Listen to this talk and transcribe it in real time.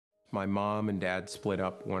My mom and dad split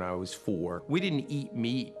up when I was 4. We didn't eat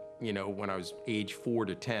meat, when I was age 4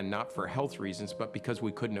 to 10, not for health reasons, but because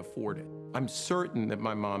we couldn't afford it. I'm certain that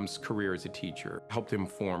my mom's career as a teacher helped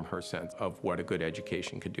inform her sense of what a good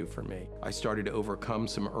education could do for me. I started to overcome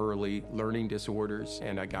some early learning disorders,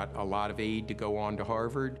 and I got a lot of aid to go on to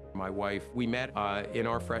Harvard. My wife, we met in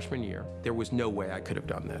our freshman year. There was no way I could have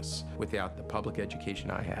done this without the public education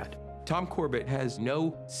I had. Tom Corbett has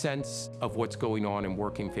no sense of what's going on in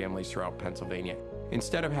working families throughout Pennsylvania.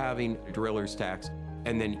 Instead of having a driller's tax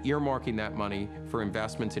and then earmarking that money for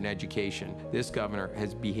investments in education, this governor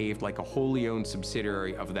has behaved like a wholly owned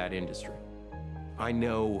subsidiary of that industry. I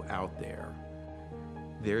know out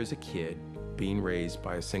there's a kid being raised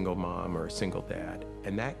by a single mom or a single dad,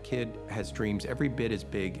 and that kid has dreams every bit as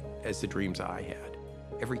big as the dreams I had.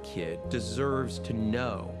 Every kid deserves to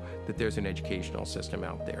know that there's an educational system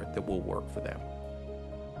out there that will work for them.